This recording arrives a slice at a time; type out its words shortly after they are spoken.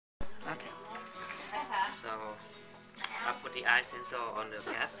So I put the eye sensor on the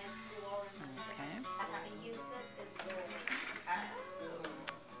cap. Okay.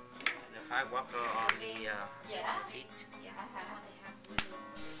 And if I walk on the feet.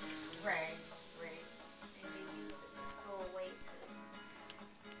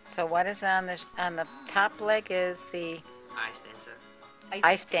 So what is on the top leg is the Ice dancer.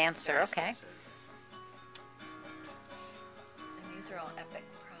 ice dancer. Ice Okay. dancer, yes. And these are all epic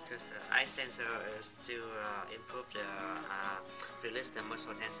Because products. the ice dancer is to improve the release the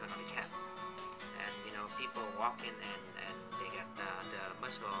muscle tension on the calf. And you know, people walk in and they get the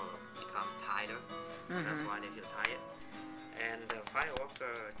muscle become tighter. That's why they feel tired. And the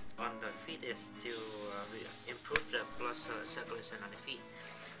firewalker on the feet is to improve the blood circulation on the feet.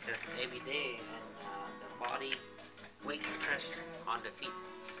 Because every day and the body weight press on the feet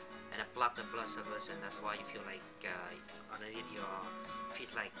and it block the blood circulation. That's why you feel like underneath your feet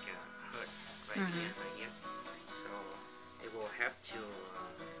like hurt right here. So it will have to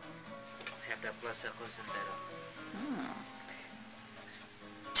have the blood circulation better.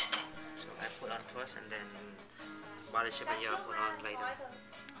 So I put on first and then body shape and gel put on later.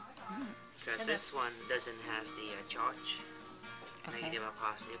 Because this one doesn't has the charge. Negative or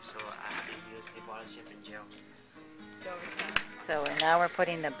positive, so I have to use the body shaping gel. So now we're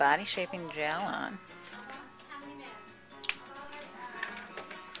putting the body shaping gel on.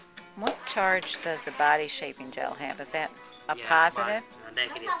 What charge does the body shaping gel have? Is that a positive? A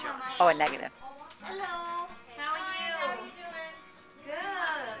negative charge. Oh, a negative. Hello, how are you?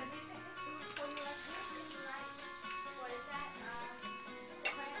 Good.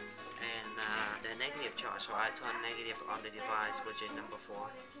 And the negative charge, so I turn negative on the device, which is number 4.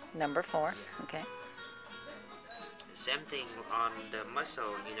 Number 4. Okay. Same thing on the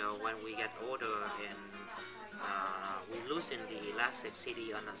muscle, you know, when we get older and we loosen the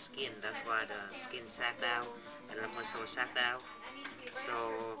elasticity on the skin. That's why the skin sag down and the muscle sag down. So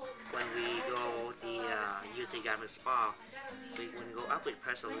when we go use the Galvanic Spa, we wouldn't go up with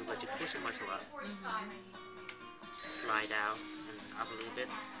pressure, but to push the muscle up. Slide down and up a little bit.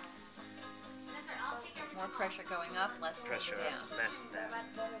 More pressure going up, less Pressure down. up, less down.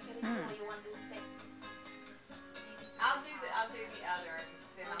 I'll do the other.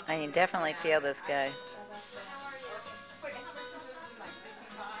 Then I'll And you definitely feel this, guys. Wait, how much is this one? Like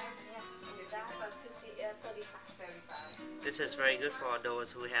 55? This is very good for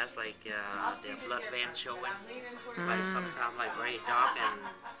those who has like their blood veins showing, like sometimes like very dark and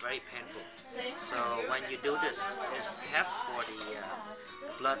very painful. So when you do this, it's help for the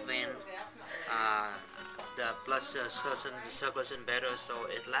blood vein, the blood circulation better, so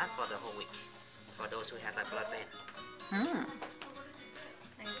it lasts for the whole week for those who have like blood vein.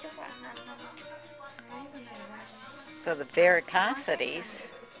 So the varicosities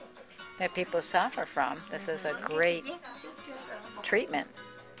that people suffer from, this is a great treatment.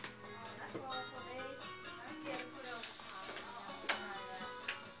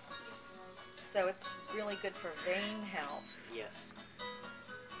 So it's really good for vein health. Yes.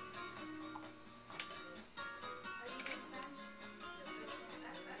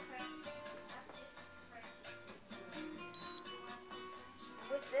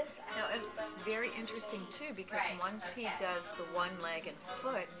 Now it's very interesting too, because once he does the one leg and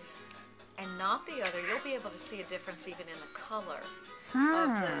foot and not the other, you'll be able to see a difference even in the color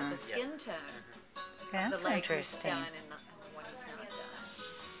of the skin tone. That's the leg interesting. he's done and what he's not done.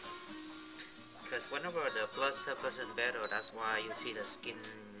 Because whenever the blood circulation better, that's why you see the skin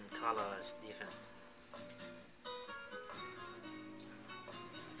color is different.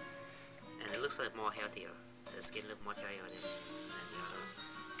 And it looks like more healthier. The skin look more healthier than the other.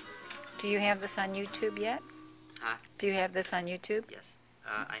 Do you have this on YouTube yet? Huh? Do you have this on YouTube? Yes,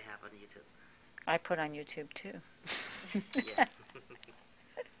 I have on YouTube. I put on YouTube too. Yeah.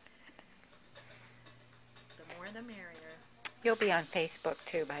 The more the merrier. You'll be on Facebook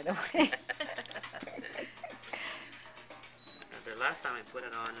too, by the way. The last time I put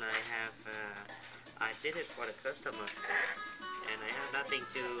it on, I did it for the customer, and I have nothing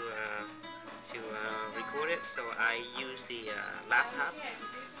to record it, so I use the laptop,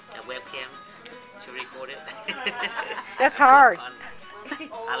 the webcam, to record it. That's hard.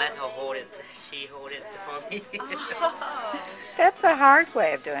 I let her hold it. She hold it for me. That's a hard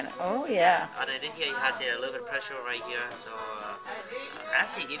way of doing it. Oh yeah. Underneath here, you have a little bit of pressure right here. So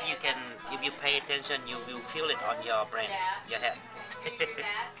actually, if you pay attention, you will feel it on your brain, your head.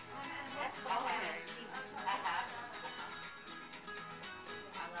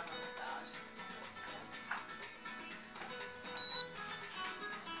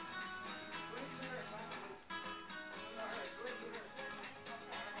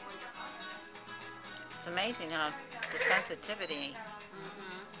 It's amazing how the sensitivity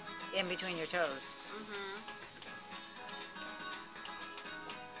in between your toes.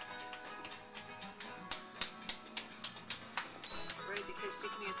 Right, because you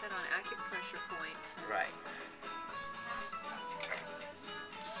can use that on acupressure points. Right.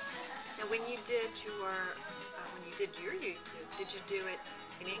 Now, when you did your YouTube, did you do it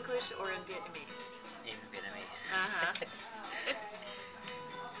in English or in Vietnamese? In Vietnamese. Uh-huh.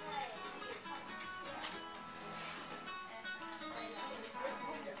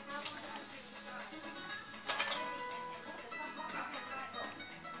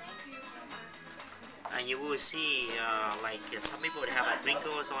 And you will see like some people have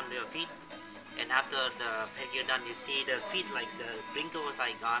wrinkles on their feet, and after the pedicure done, you see the feet like the wrinkles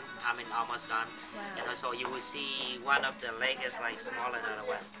like gone. I mean almost gone. Wow. And also you will see one of the leg is like smaller than the other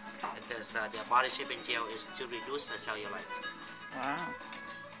one because the body shaping gel is to reduce the cellulite. Wow.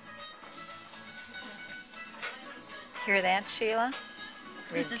 Hear that, Sheila?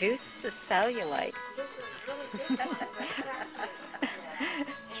 Reduce the cellulite.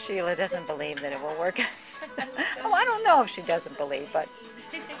 Sheila doesn't believe that it will work. Oh, I don't know if she doesn't believe, but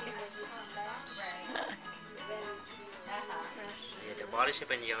Yeah, the body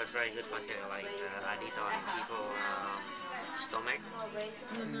shaping gel is very good for cellulite. I did on people stomach.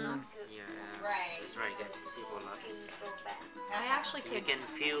 Yeah, it's very good. People love it. I actually You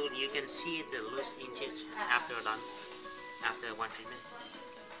could. you can see the loose inches after done, after one treatment.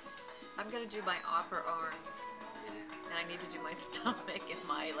 I'm gonna do my upper arms, and I need to do my stomach and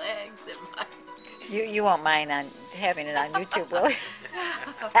my legs and my. you won't mind on having it on YouTube, will you?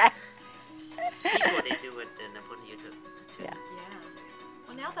 People they do it and they put on YouTube too. Yeah. Yeah.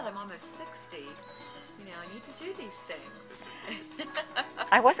 Well, now that I'm almost 60, I need to do these things.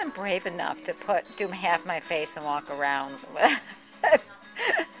 I wasn't brave enough to do half my face and walk around.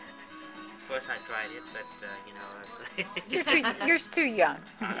 First I tried it, but You're too young.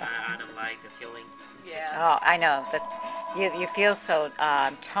 I don't like the feeling. Yeah. Oh, I know that you feel so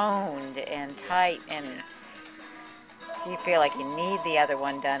toned and tight, and you feel like you need the other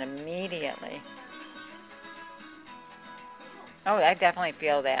one done immediately. Oh, I definitely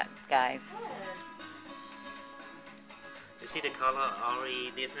feel that, guys. You see the color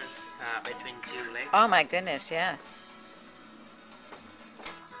already difference between two legs? Oh my goodness, yes.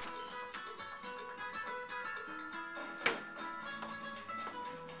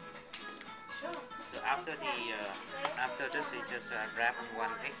 So after this, you just grab one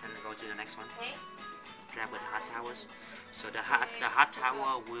leg and go to the next one. Grab with hot towels. So the hot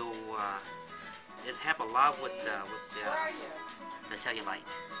towel will it help a lot with the cellulite.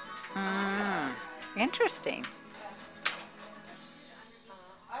 Interesting.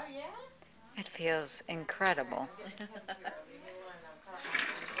 It feels incredible.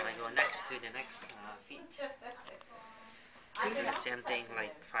 So I go next to the next feet. Do the same thing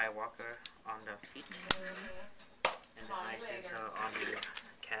like firewalker on the feet and the eye stencil on the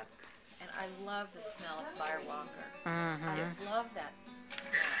cap. And I love the smell of Firewalker. I love that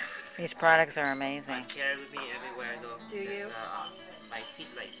smell. These products are I amazing. carry with me everywhere I go. Do you? My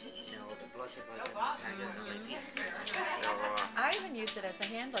feet like the blood circulation is not good on my feet. So I even use it as a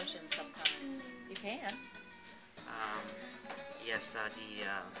hand lotion sometimes. You can. yes,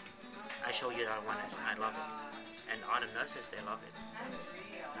 I show you that one. I love it, and all the nurses they love it.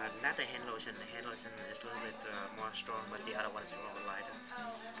 Not the hand lotion. The hand lotion is a little bit more strong, but the other one is a little lighter.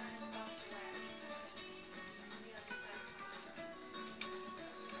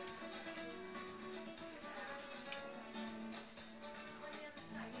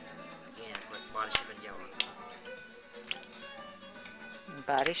 Yeah, but body shape and gel.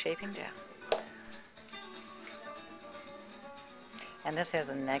 Body shaping gel. And this has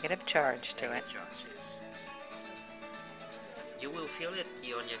a negative charge to it. Charges. You will feel it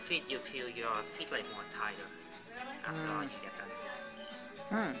on your feet. You feel your feet like more tighter after all you get done.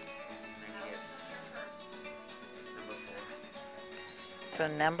 Negative. Number 4. So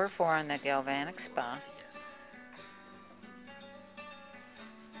number 4 on the Galvanic Spa. Yes.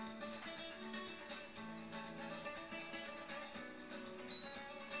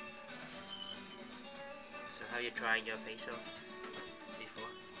 So have you tried your facial before?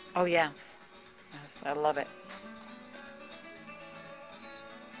 Oh yes. Yes, I love it.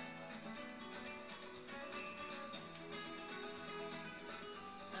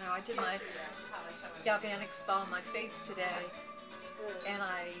 I did my Galvanic Spa on my face today, and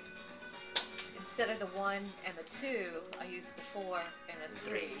instead of the 1 and the 2, I used the 4 and the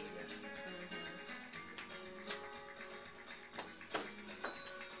 3. Yes.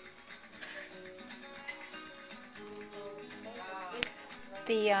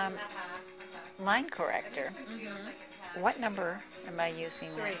 line corrector. What number am I using?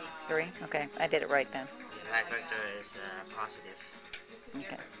 3. 3? Okay, I did it right then. The line corrector is positive.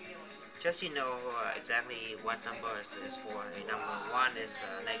 Okay. Just exactly what number is for. Number 1 is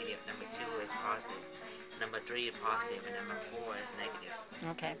negative, number 2 is positive, number 3 is positive, and number 4 is negative.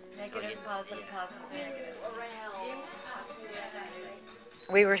 Okay. Negative, positive, positive, negative.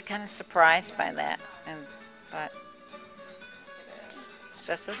 We were kind of surprised by that, but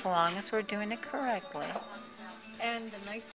just as long as we're doing it correctly. And the nice